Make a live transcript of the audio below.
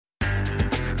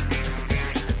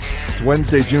It's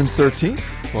Wednesday, June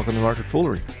 13th. Welcome to Market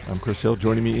Foolery. I'm Chris Hill.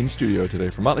 Joining me in studio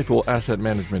today from Motley Fool Asset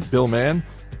Management, Bill Mann.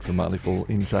 From Motley Fool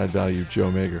Inside Value,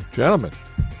 Joe Mager. Gentlemen.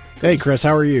 Hey, Chris.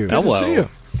 How are you? Good to see you.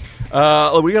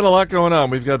 We got a lot going on.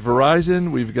 We've got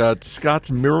Verizon. We've got Scott's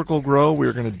Miracle-Gro.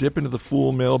 We're going to dip into the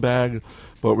Fool mailbag,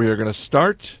 but we are going to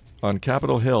start on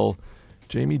Capitol Hill.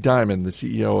 Jamie Dimon, the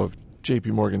CEO of J.P.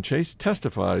 Morgan Chase,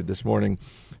 testified this morning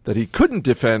that he couldn't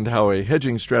defend how a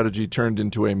hedging strategy turned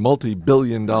into a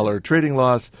multi-billion-dollar trading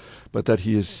loss, but that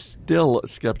he is still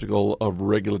skeptical of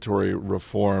regulatory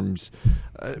reforms.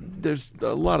 There's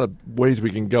a lot of ways we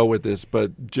can go with this,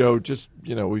 but Joe, just,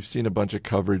 we've seen a bunch of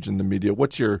coverage in the media.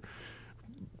 What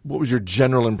was your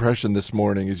general impression this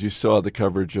morning as you saw the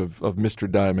coverage of Mr.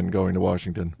 Dimon going to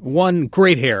Washington? One,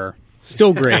 great hair.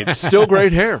 Still great. Still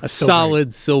great hair. A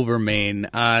solid silver mane.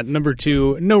 Number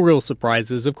two, no real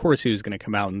surprises. Of course he was going to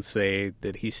come out and say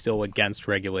that he's still against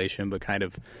regulation, but kind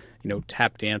of,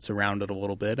 tap dance around it a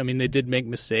little bit. I mean, they did make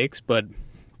mistakes, but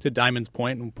to Dimon's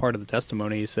point, and part of the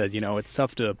testimony, he said, it's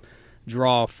tough to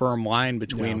draw a firm line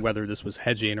between whether this was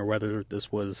hedging or whether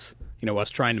this was, us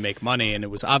trying to make money, and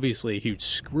it was obviously a huge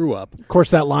screw-up. Of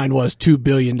course, that line was $2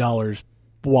 billion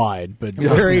wide, but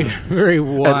very, very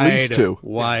wide, at least two.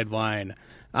 Wide line.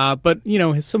 But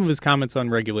some of his comments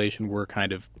on regulation were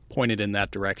kind of pointed in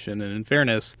that direction. And in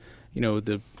fairness,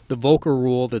 the Volcker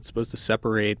rule that's supposed to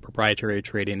separate proprietary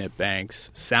trading at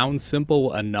banks sounds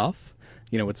simple enough.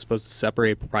 It's supposed to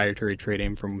separate proprietary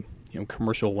trading from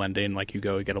commercial lending, like you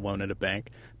get a loan at a bank.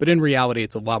 But in reality,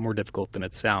 it's a lot more difficult than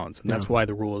it sounds. And that's why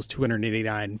the rule is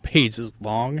 289 pages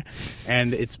long.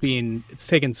 And it's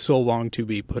taken so long to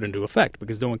be put into effect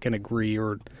because no one can agree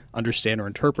or understand or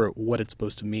interpret what it's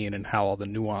supposed to mean and how all the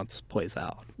nuance plays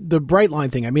out. The bright line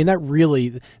thing,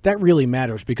 that really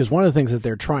matters because one of the things that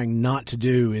they're trying not to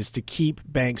do is to keep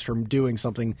banks from doing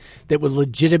something that would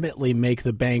legitimately make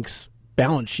the bank's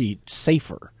balance sheet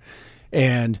safer.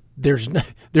 And there's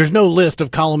no list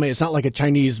of column A. It's not like a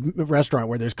Chinese restaurant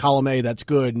where there's column A that's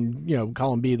good and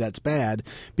column B that's bad,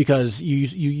 because you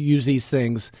use these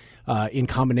things in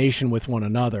combination with one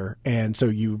another, and so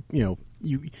you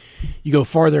go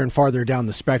farther and farther down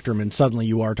the spectrum, and suddenly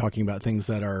you are talking about things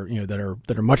that are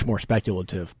that are much more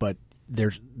speculative. But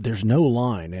there's no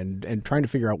line, and trying to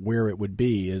figure out where it would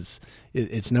be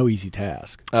it's no easy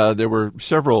task. There were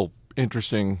several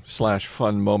interesting /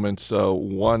 fun moments.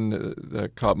 One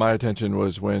that caught my attention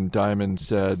was when Dimon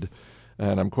said,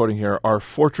 and I'm quoting here, "Our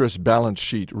fortress balance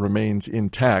sheet remains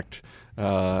intact."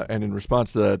 And in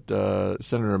response to that,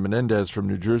 Senator Menendez from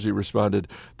New Jersey responded,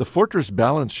 "The fortress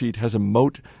balance sheet has a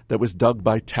moat that was dug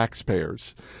by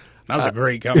taxpayers." That was a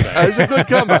great comeback. That was a good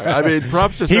comeback.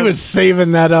 Props to He was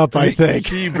saving that up, I think.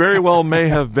 He very well may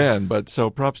have been, but so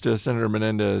props to Senator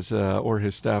Menendez or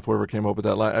his staff, whoever came up with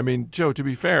that line. Joe, to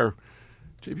be fair,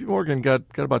 J.P. Morgan got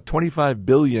about $25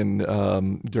 billion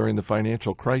during the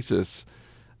financial crisis.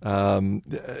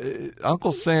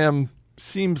 Uncle Sam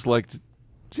seems like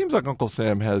Uncle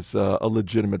Sam has a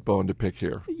legitimate bone to pick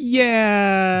here.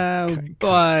 Yeah,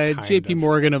 but J.P.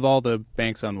 Morgan, of all the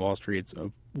banks on Wall Street, it's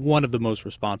one of the most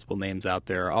responsible names out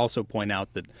there. I also point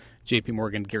out that J.P.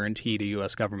 Morgan guaranteed a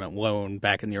U.S. government loan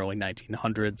back in the early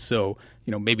 1900s, so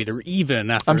maybe they're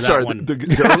even after that one.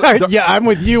 Yeah, I'm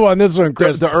with you on this one,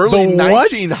 Chris. The early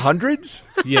 1900s?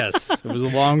 Yes, it was a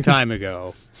long time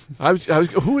ago.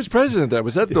 Who was president then?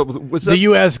 Was that the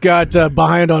U.S. got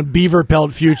behind on beaver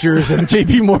pelt futures, and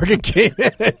J.P. Morgan came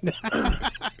in?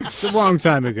 It's a long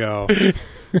time ago.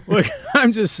 Look,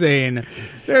 I'm just saying,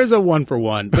 there's a one for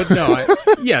one. But no,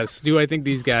 yes, do I think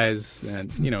these guys,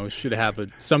 should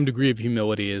have some degree of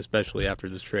humility, especially after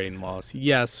this trading loss?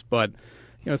 Yes, but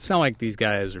it's not like these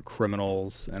guys are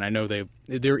criminals, and I know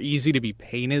they're easy to be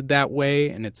painted that way,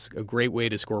 and it's a great way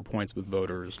to score points with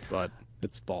voters, but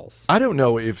it's false. I don't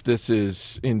know if this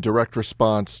is in direct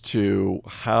response to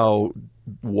how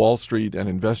Wall Street and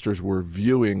investors were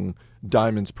viewing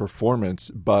Dimon's performance,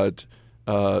 but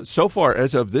so far,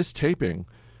 as of this taping,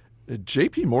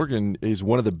 J.P. Morgan is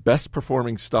one of the best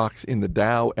performing stocks in the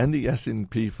Dow and the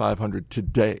S&P 500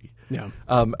 today. Yeah.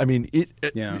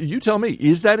 You tell me,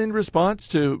 is that in response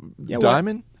to Dimon?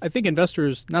 Well, I think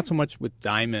investors, not so much with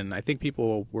Dimon. I think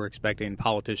people were expecting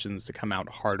politicians to come out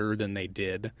harder than they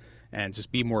did and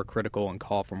just be more critical and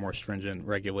call for more stringent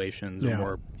regulations or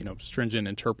more stringent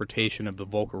interpretation of the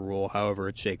Volcker rule, however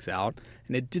it shakes out.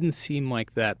 And it didn't seem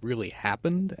like that really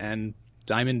happened, and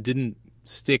Dimon didn't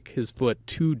stick his foot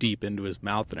too deep into his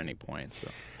mouth at any point. So.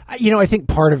 I think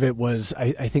part of it was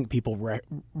I think people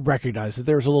recognize that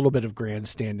there was a little bit of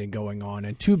grandstanding going on,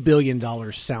 and $2 billion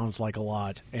sounds like a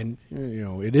lot, and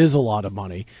it is a lot of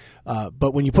money.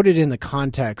 But when you put it in the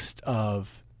context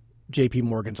of J.P.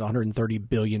 Morgan's $130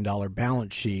 billion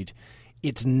balance sheet,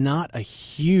 it's not a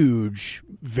huge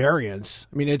variance.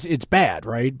 I mean, it's bad,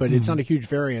 right? But it's not a huge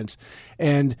variance.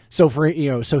 And so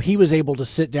so he was able to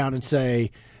sit down and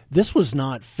say, this was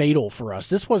not fatal for us.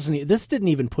 This didn't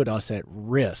even put us at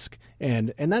risk.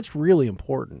 And that's really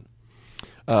important.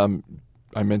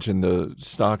 I mentioned the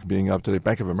stock being up today.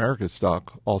 Bank of America's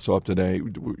stock also up today.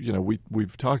 You know,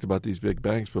 we've talked about these big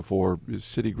banks before: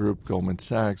 Citigroup, Goldman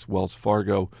Sachs, Wells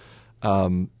Fargo.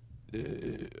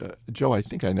 Joe, I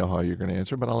think I know how you're going to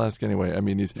answer, but I'll ask anyway. I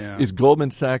mean, is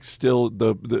Goldman Sachs still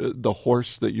the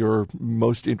horse that you're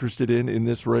most interested in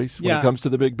this race when it comes to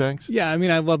the big banks? Yeah, I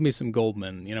mean, I love me some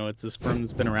Goldman. You know, it's this firm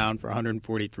that's been around for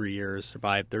 143 years,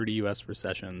 survived 30 U.S.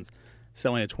 recessions,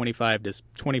 selling a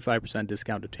 25%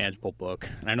 discount to tangible book.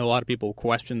 And I know a lot of people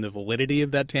question the validity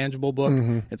of that tangible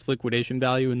book, its liquidation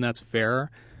value, and that's fair.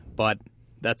 But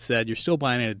that said, you're still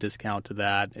buying at a discount to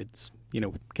that. It's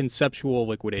conceptual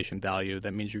liquidation value.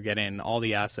 That means you're getting all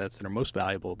the assets that are most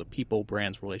valuable, the people,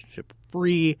 brands, relationship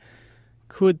free.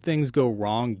 Could things go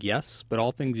wrong? Yes, but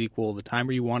all things equal, the time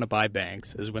where you want to buy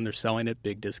banks is when they're selling at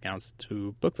big discounts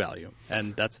to book value,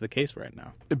 and that's the case right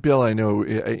now. Bill, I know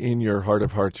in your heart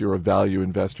of hearts you're a value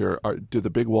investor. Do the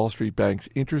big Wall Street banks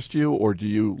interest you, or do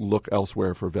you look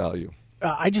elsewhere for value?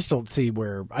 I just don't see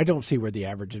where the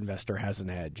average investor has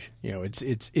an edge.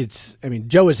 It's. I mean,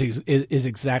 Joe is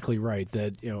exactly right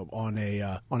that on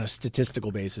a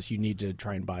statistical basis, you need to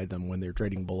try and buy them when they're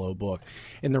trading below book,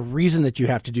 and the reason that you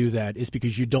have to do that is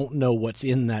because you don't know what's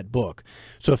in that book.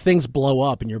 So if things blow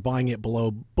up and you're buying it below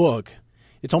book,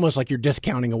 it's almost like you're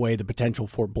discounting away the potential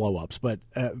for blow-ups. But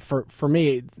for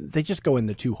me, they just go in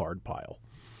the too hard pile.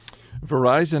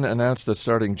 Verizon announced that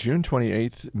starting June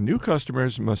 28th, new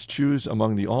customers must choose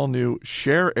among the all-new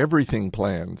Share Everything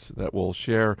plans that will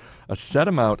share a set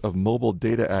amount of mobile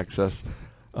data access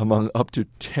among up to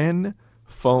 10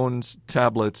 phones,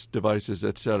 tablets, devices,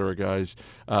 etc., guys.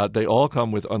 They all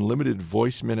come with unlimited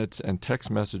voice minutes and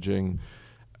text messaging.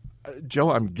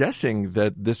 Joe, I'm guessing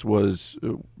that this was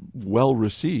well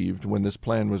received when this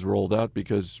plan was rolled out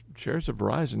because shares of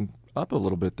Verizon up a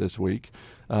little bit this week.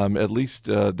 At least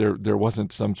there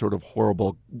wasn't some sort of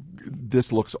horrible,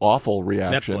 this looks awful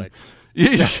reaction. Netflix.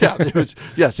 It was.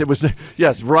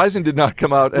 Yes, Verizon did not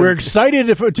come out. We're excited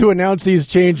to announce these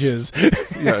changes.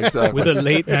 Yeah, exactly. With a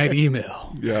late night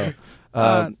email. Yeah.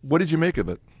 What did you make of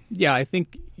it? Yeah, I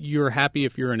think you're happy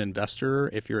if you're an investor.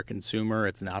 If you're a consumer,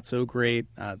 it's not so great.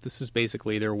 This is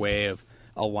basically their way of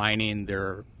aligning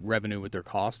their revenue with their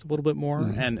cost a little bit more.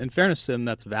 Mm-hmm. And in fairness to them,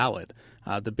 that's valid.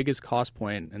 The biggest cost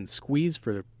point and squeeze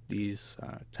for these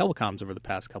telecoms over the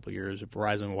past couple of years,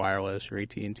 Verizon Wireless, your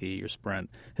AT&T, your Sprint,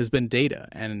 has been data.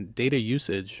 And data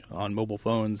usage on mobile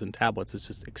phones and tablets has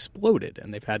just exploded.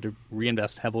 And they've had to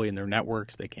reinvest heavily in their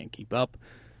networks. They can't keep up.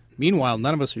 Meanwhile,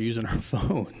 none of us are using our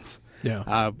phones.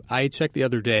 Yeah. I checked the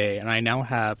other day, and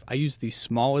I use the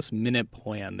smallest minute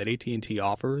plan that AT&T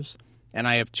offers, and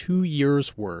I have 2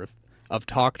 years worth of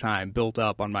talk time built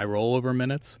up on my rollover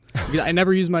minutes. I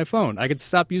never use my phone. I could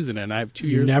stop using it, and I have 2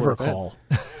 years. You never worth call.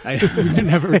 I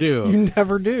never do. You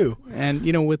never do. And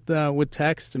with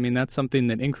text, I mean that's something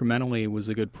that incrementally was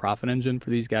a good profit engine for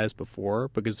these guys before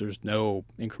because there's no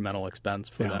incremental expense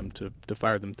for them to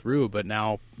fire them through. But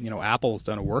now Apple's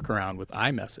done a workaround with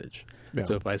iMessage. Yeah.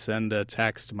 So if I send a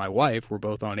text to my wife, we're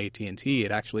both on AT&T,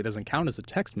 it actually doesn't count as a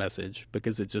text message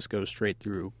because it just goes straight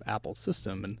through Apple's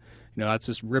system. And that's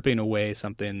just ripping away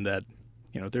something that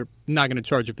they're not going to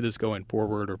charge you for this going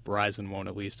forward, or Verizon won't,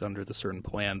 at least under the certain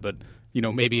plan. But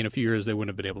maybe in a few years they wouldn't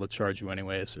have been able to charge you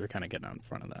anyway, so they're kind of getting out in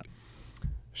front of that.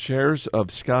 Shares of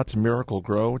Scotts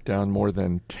Miracle-Gro down more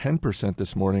than 10%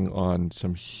 this morning on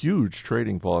some huge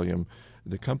trading volume.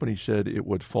 The company said it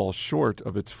would fall short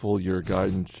of its full-year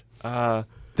guidance.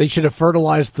 They should have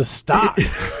fertilized the stock.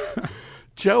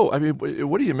 Joe, I mean,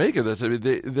 what do you make of this? I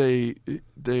mean,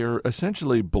 they are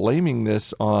essentially blaming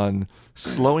this on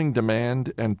slowing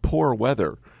demand and poor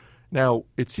weather. Now,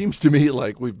 it seems to me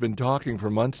like we've been talking for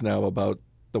months now about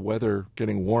the weather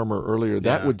getting warmer earlier.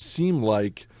 That would seem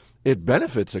like it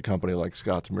benefits a company like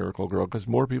Scotts Miracle-Gro because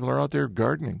more people are out there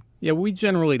gardening. Yeah, we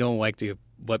generally don't like to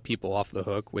let people off the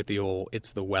hook with the old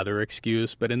 "it's the weather"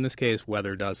 excuse, but in this case,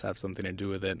 weather does have something to do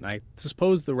with it. And I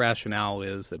suppose the rationale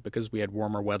is that because we had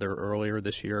warmer weather earlier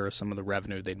this year, some of the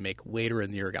revenue they'd make later in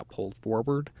the year got pulled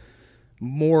forward.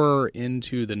 More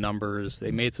into the numbers, they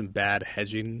made some bad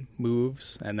hedging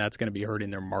moves, and that's going to be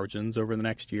hurting their margins over the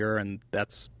next year, and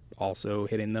that's also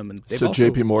hitting them. And so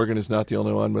J.P. Morgan is not the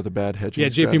only one with a bad hedging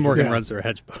strategy? J.P. Morgan runs their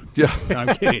hedge book. Yeah. No,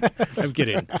 I'm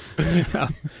kidding.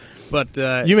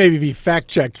 But you may be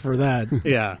fact-checked for that.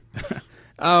 Yeah.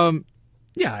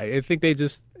 I think they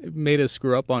just made a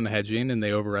screw up on hedging, and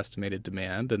they overestimated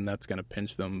demand, and that's going to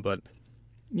pinch them. But,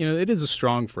 it is a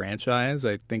strong franchise.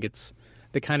 I think it's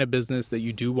the kind of business that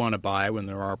you do want to buy when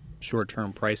there are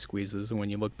short-term price squeezes. And when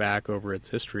you look back over its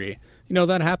history,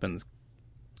 that happens.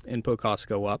 Input costs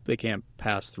go up. They can't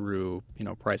pass through,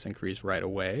 price increase right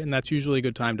away. And that's usually a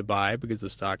good time to buy because the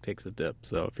stock takes a dip.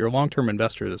 So if you're a long-term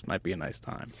investor, this might be a nice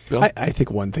time. I think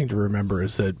one thing to remember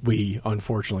is that we,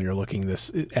 unfortunately, are looking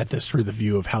at this through the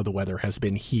view of how the weather has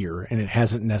been here, and it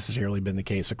hasn't necessarily been the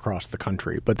case across the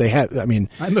country. But they have,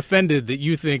 I'm offended that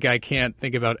you think I can't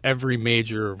think about every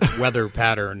major weather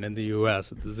pattern in the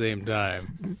U.S. at the same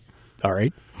time. All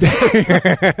right.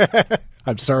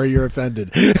 I'm sorry you're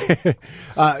offended.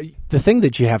 The thing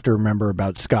that you have to remember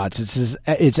about Scott's,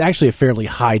 it's actually a fairly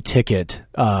high ticket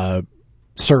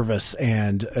service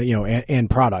and and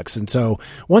products. And so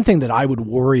one thing that I would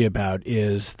worry about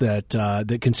is that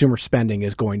that consumer spending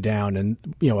is going down, and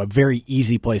a very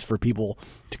easy place for people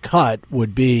to cut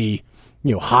would be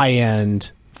high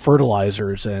end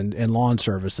fertilizers and lawn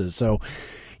services. So.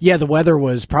 Yeah, the weather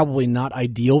was probably not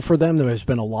ideal for them. There has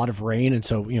been a lot of rain, and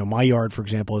so my yard, for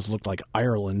example, has looked like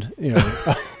Ireland.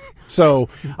 So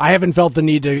I haven't felt the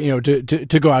need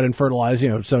to go out and fertilize.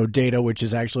 So data, which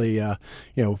is actually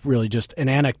really just an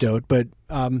anecdote, but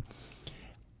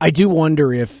I do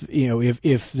wonder if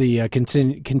the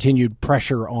continued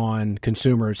pressure on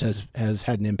consumers has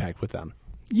had an impact with them.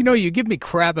 You give me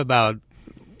crap about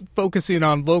focusing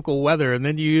on local weather, and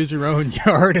then you use your own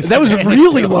yard as that was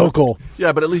really local.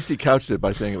 Yeah, but at least he couched it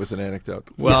by saying it was an anecdote.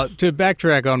 Well, to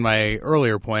backtrack on my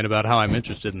earlier point about how I'm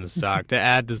interested in the stock, to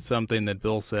add to something that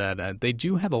Bill said, they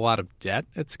do have a lot of debt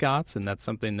at Scott's, and that's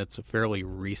something that's a fairly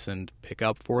recent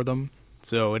pickup for them.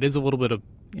 So it is a little bit of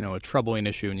a troubling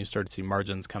issue, and you start to see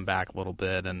margins come back a little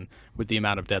bit, and with the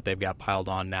amount of debt they've got piled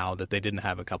on now that they didn't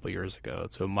have a couple years ago.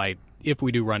 So it might, if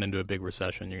we do run into a big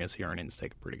recession, you're going to see earnings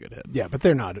take a pretty good hit. Yeah, but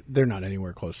they're not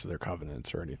anywhere close to their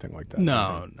covenants or anything like that.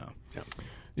 No. Yeah.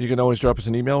 You can always drop us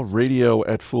an email.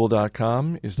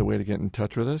 radio@fool.com is the way to get in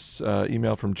touch with us.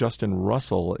 Email from Justin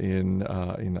Russell in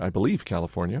I believe,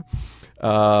 California.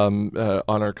 On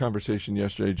our conversation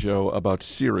yesterday, Joe, about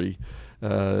Siri.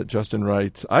 Justin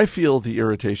writes, I feel the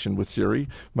irritation with Siri.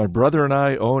 My brother and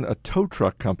I own a tow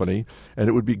truck company, and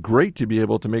it would be great to be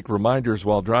able to make reminders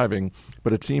while driving,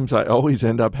 but it seems I always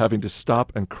end up having to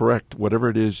stop and correct whatever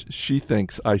it is she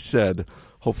thinks I said.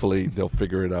 Hopefully they'll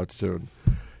figure it out soon.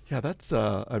 Yeah, that's.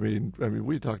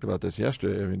 We talked about this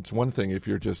yesterday. It's one thing if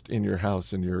you're just in your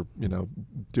house and you're,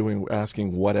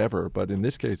 asking whatever. But in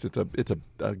this case, it's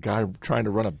a guy trying to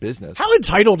run a business. How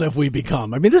entitled have we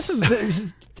become? This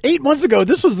is 8 months ago.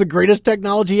 This was the greatest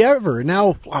technology ever.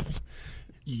 Now,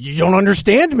 you don't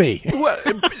understand me.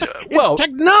 It's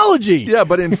technology. Yeah,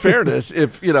 but in fairness,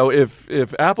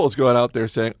 if Apple's going out there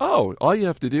saying, "Oh, all you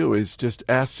have to do is just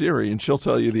ask Siri and she'll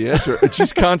tell you the answer," and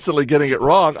she's constantly getting it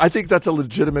wrong, I think that's a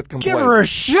legitimate complaint. Give her a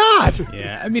shot.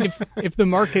 Yeah, if the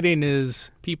marketing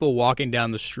is people walking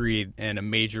down the street in a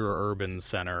major urban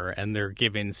center and they're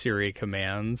giving Siri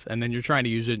commands, and then you're trying to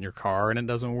use it in your car and it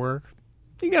doesn't work,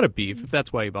 you got a beef if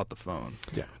that's why you bought the phone.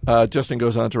 Yeah. Justin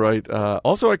goes on to write,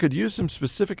 also, I could use some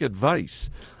specific advice.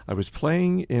 I was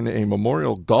playing in a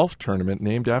memorial golf tournament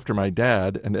named after my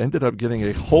dad and ended up getting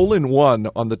a hole-in-one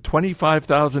on the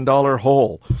 $25,000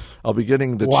 hole. I'll be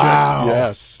getting the wow. check.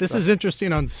 Yes. This is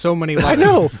interesting on so many levels. I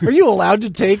know. Are you allowed to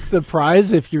take the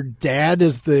prize if your dad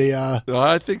is the...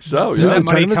 I think so. Does that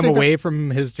money come away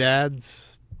from his dad's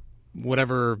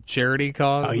whatever charity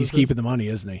cause? Oh, he's keeping the money,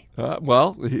 isn't he?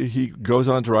 Well, he goes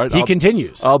on to write. He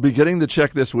continues. I'll be getting the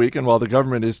check this week, and while the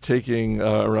government is taking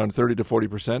around 30 to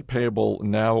 40% payable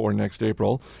now or next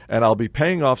April, and I'll be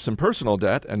paying off some personal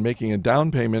debt and making a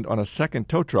down payment on a second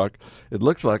tow truck, it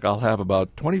looks like I'll have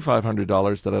about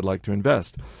 $2,500 that I'd like to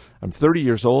invest. I'm 30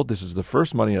 years old. This is the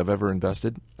first money I've ever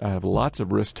invested. I have lots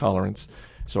of risk tolerance,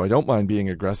 so I don't mind being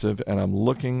aggressive, and I'm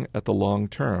looking at the long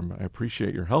term. I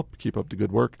appreciate your help. Keep up the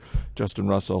good work. Justin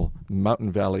Russell,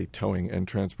 Mountain Valley Towing and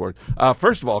Transport.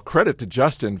 First of all, credit to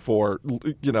Justin for,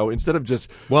 instead of just...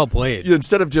 Well played.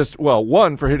 Instead of just,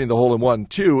 one, for hitting the hole-in-one.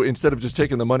 Two, instead of just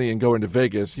taking the money and going to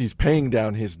Vegas, he's paying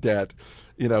down his debt.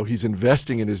 He's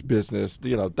investing in his business.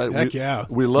 Heck yeah.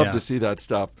 We love to see that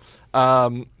stuff.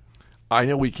 I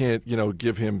know we can't,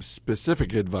 give him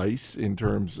specific advice in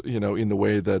terms, in the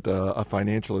way that a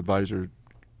financial advisor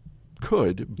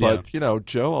could. But,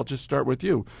 Joe, I'll just start with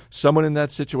you. Someone in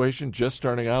that situation, just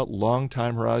starting out, long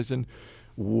time horizon,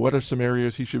 what are some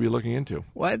areas he should be looking into?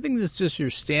 Well, I think this is just your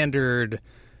standard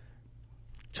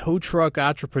tow truck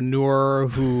entrepreneur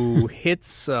who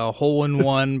hits a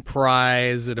hole-in-one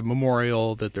prize at a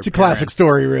memorial that their It's a classic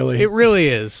story, really. It really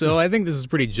is. So I think this is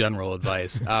pretty general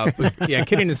advice. But yeah,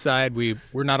 kidding aside,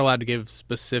 we're not allowed to give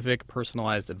specific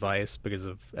personalized advice because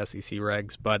of SEC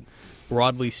regs. But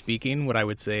broadly speaking, what I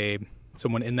would say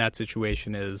someone in that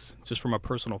situation is, just from a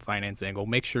personal finance angle,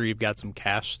 make sure you've got some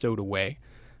cash stowed away.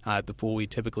 At the Fool, we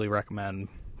typically recommend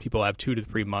people have 2 to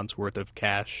 3 months worth of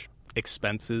cash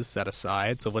expenses set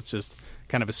aside. So let's just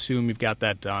kind of assume you've got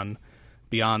that done.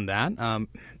 Beyond that,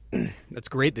 that's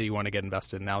great that you want to get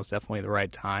invested. Now is definitely the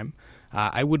right time.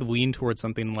 I would lean towards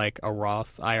something like a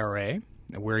Roth IRA,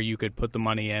 where you could put the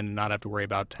money in and not have to worry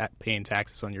about paying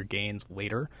taxes on your gains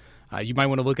later. You might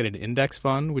want to look at an index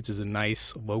fund, which is a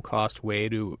nice low-cost way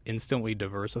to instantly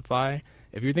diversify.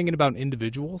 If you're thinking about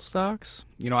individual stocks,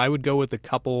 I would go with a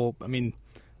couple. I mean,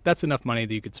 that's enough money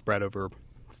that you could spread over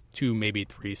 2, maybe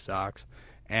 3 stocks,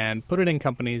 and put it in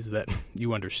companies that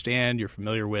you understand, you're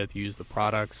familiar with, use the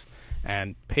products,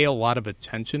 and pay a lot of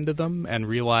attention to them and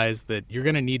realize that you're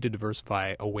going to need to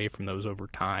diversify away from those over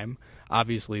time.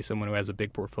 Obviously, someone who has a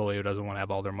big portfolio doesn't want to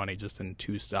have all their money just in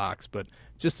 2 stocks, but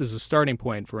just as a starting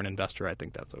point for an investor, I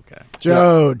think that's okay.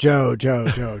 Joe.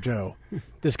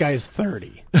 This guy is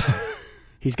 30.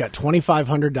 He's got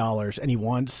 $2,500, and he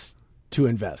wants to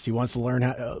invest. He wants to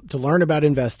learn about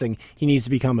investing. He needs to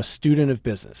become a student of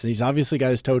business. And he's obviously got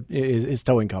his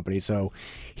towing company, so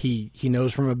he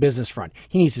knows from a business front.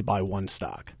 He needs to buy 1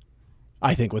 stock,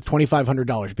 I think, with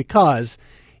 $2,500, because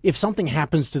if something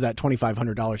happens to that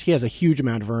 $2,500, he has a huge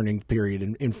amount of earning period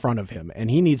in front of him,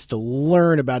 and he needs to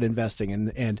learn about investing.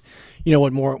 And you know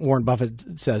what Warren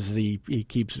Buffett says is he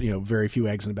keeps very few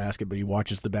eggs in a basket, but he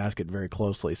watches the basket very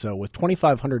closely. So with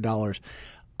 $2,500,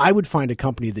 I would find a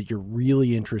company that you're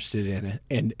really interested in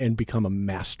and become a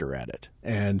master at it.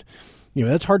 And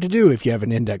that's hard to do if you have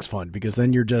an index fund, because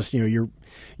then you're just you're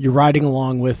riding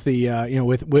along with the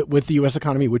with the U.S.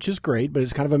 economy, which is great, but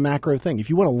it's kind of a macro thing. If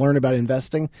you want to learn about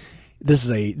investing, this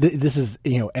is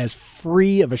as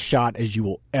free of a shot as you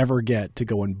will ever get to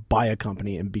go and buy a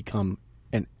company and become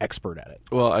an expert at it.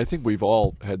 Well, I think we've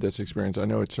all had this experience. I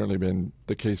know it's certainly been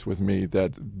the case with me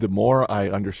that the more I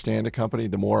understand a company,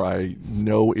 the more I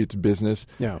know its business,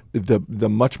 the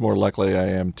much more likely I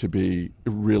am to be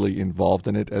really involved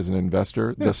in it as an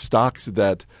investor. Yeah. The stocks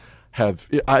that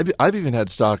I've even had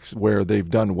stocks where they've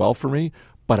done well for me,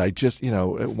 but I just,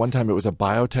 one time it was a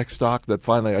biotech stock that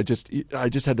finally I just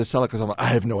had to sell it because I'm like, I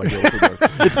have no idea what they're doing.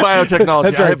 It's biotechnology.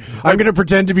 That's right. I'm going to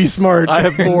pretend to be smart. I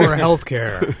have more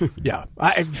healthcare. Yeah.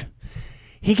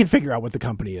 He can figure out what the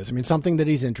company is. I mean, something that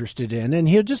he's interested in, and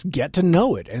he'll just get to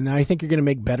know it. And I think you're going to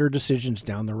make better decisions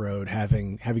down the road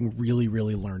having really,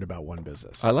 really learned about one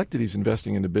business. I like that he's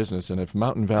investing in the business, and if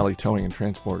Mountain Valley Towing and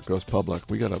Transport goes public,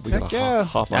 we gotta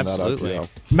hop on Absolutely. that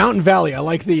IPO. Mountain Valley, I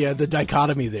like the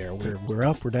dichotomy there. We're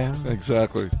up, we're down.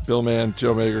 Exactly. Bill Mann,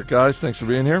 Joe Magyer. Guys, thanks for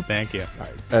being here. Thank you. All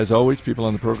right. As always, people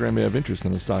on the program may have interest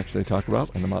in the stocks they talk about,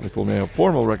 and the Motley Fool may have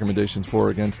formal recommendations for or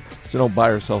against, so don't buy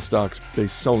or sell stocks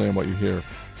based solely on what you hear.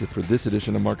 That's it for this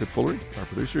edition of Market Foolery. Our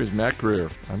producer is Matt Greer.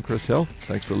 I'm Chris Hill.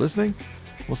 Thanks for listening.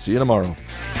 We'll see you tomorrow.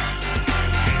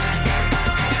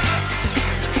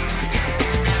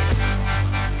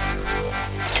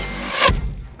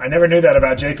 I never knew that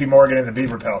about J.P. Morgan and the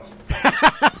beaver pelts.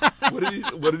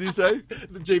 What did he say?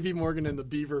 The J.P. Morgan and the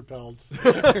beaver pelts.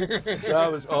 That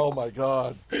was, oh my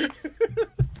God.